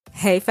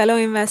Hey, fellow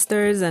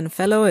investors and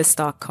fellow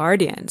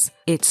Stockcardians.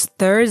 It's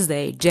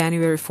Thursday,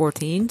 January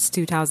 14th,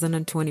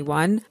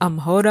 2021.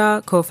 I'm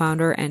Hoda,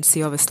 co-founder and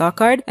CEO of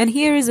Stockcard, and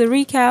here is a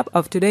recap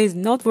of today's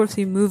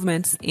noteworthy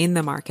movements in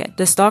the market.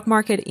 The stock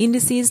market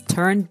indices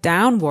turned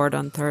downward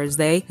on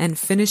Thursday and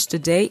finished the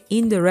day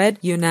in the red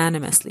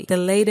unanimously. The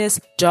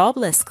latest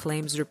jobless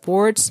claims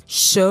reports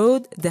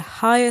showed the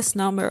highest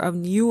number of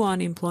new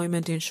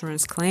unemployment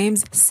insurance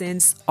claims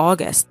since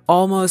August.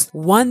 Almost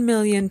 1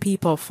 million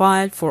people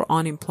filed for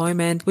unemployment,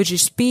 which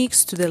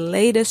speaks to the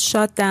latest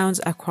shutdowns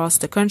across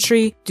the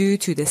country due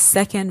to the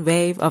second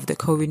wave of the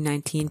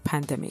COVID-19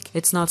 pandemic.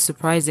 It's not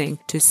surprising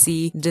to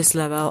see this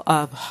level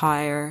of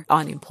higher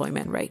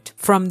unemployment rate.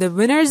 From the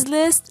winners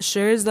list,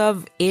 shares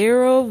of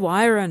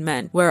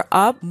AeroVironment were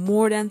up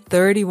more than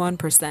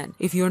 31%.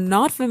 If you're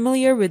not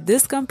familiar with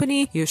this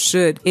company, you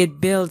should.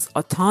 It builds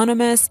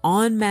autonomous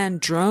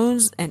unmanned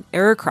drones and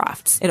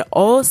aircrafts. It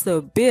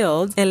also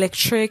builds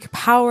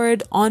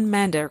electric-powered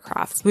unmanned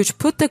aircrafts, which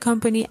put the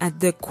company at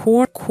the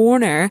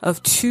corner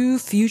of two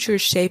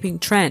future-shaping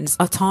trends,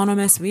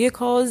 autonomous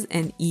vehicles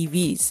and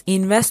EVs.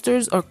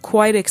 Investors are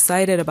quite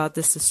excited about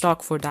this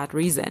stock for that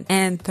reason.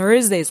 And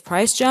Thursday's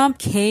price jump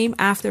came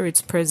after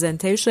its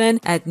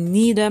presentation at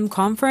Needham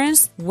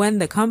Conference when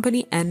the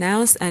company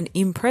announced an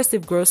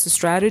impressive growth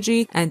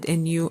strategy and a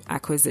new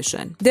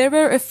acquisition. There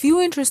were a few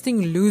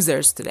interesting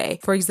losers today.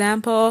 For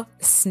example,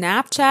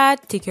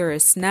 Snapchat, ticker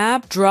is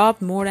Snap,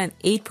 dropped more than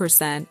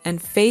 8%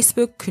 and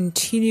Facebook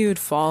continued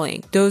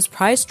falling. Those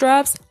price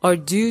drops are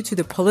due to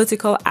the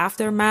political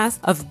aftermath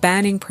of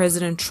banning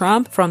President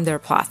Trump from their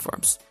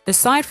platforms.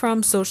 Aside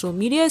from social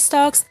media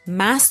stocks,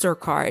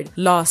 MasterCard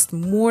lost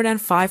more than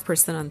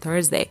 5% on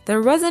Thursday.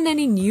 There wasn't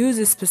any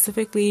news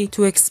specifically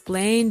to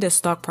explain the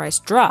stock price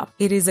drop.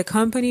 It is a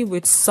company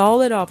with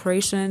solid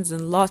operations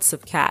and lots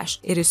of cash.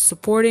 It is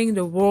supporting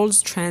the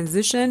world's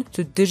transition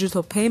to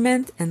digital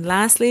payment. And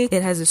lastly,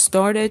 it has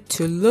started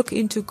to look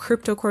into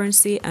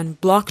cryptocurrency and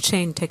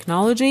blockchain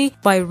technology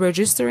by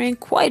registering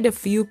quite a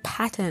few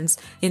patents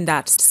in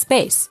that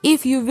space.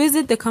 If you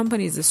visit the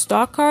company's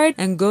stock card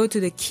and go to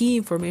the key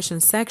information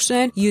section,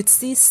 you'd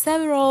see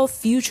several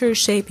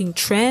future-shaping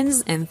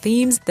trends and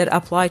themes that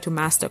apply to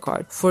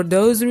MasterCard. For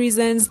those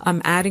reasons,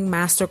 I'm adding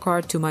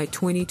MasterCard to my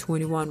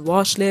 2021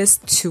 watch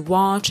list to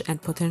watch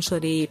and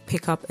potentially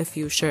pick up a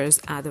few shares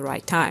at the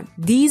right time.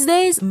 These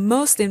days,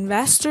 most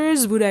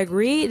investors would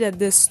agree that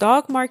the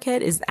stock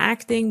market is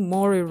acting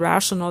more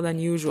irrational than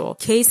usual.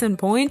 Case in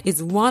point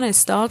is one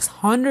stock's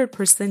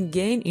 100%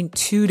 gain in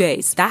 2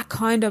 days. That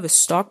kind of a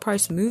stock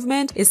price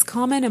movement is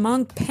common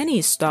among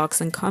penny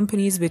stocks and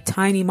companies with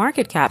tiny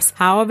market caps.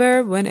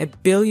 However, when a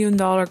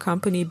billion-dollar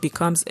company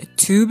becomes a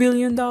 $2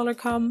 billion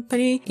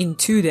company in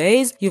 2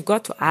 days, you've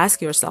got to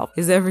ask yourself,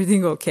 is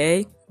everything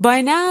okay?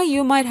 By now,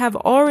 you might have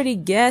already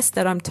guessed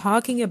that I'm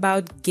talking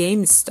about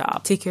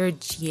GameStop, ticker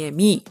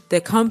GME. The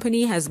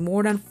company has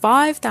more than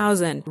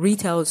 5,000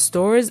 retail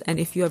stores, and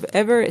if you have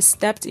ever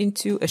stepped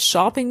into a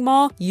shopping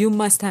mall, you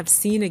must have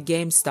seen a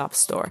GameStop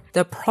store.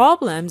 The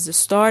problems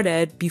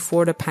started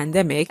before the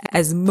pandemic,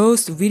 as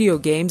most video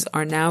games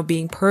are now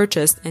being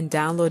purchased and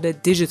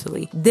downloaded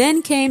digitally.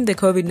 Then came the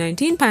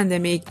COVID-19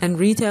 pandemic, and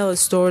retail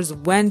stores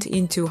went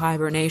into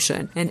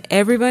hibernation, and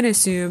everyone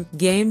assumed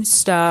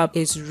GameStop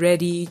is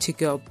ready to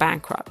go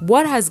bankrupt.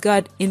 What has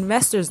got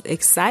investors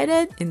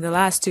excited in the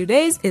last 2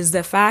 days is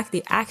the fact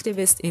the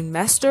activist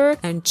investor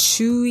and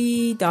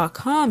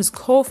Chewy.com's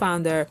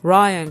co-founder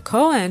Ryan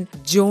Cohen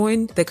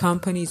joined the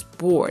company's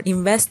board.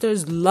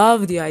 Investors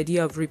love the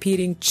idea of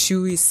repeating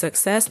Chewy's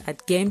success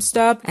at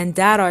GameStop, and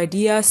that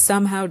idea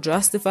somehow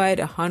justified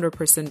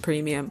 100%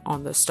 premium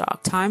on the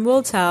stock. Time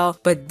will tell,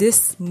 but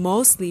this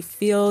mostly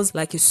feels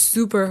like a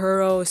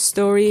superhero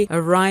story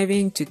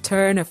arriving to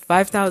turn a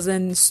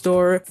 5,000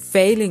 store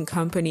failing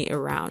company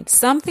around.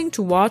 Something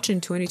to watch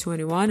in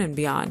 2021 and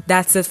beyond.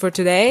 That's it for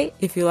today.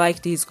 If you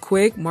like these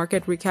quick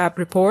market recap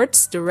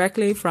reports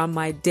directly from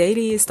my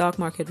daily stock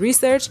market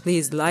research,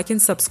 please like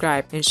and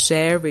subscribe and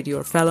share with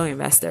your fellow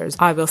investors.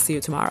 I will see you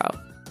tomorrow.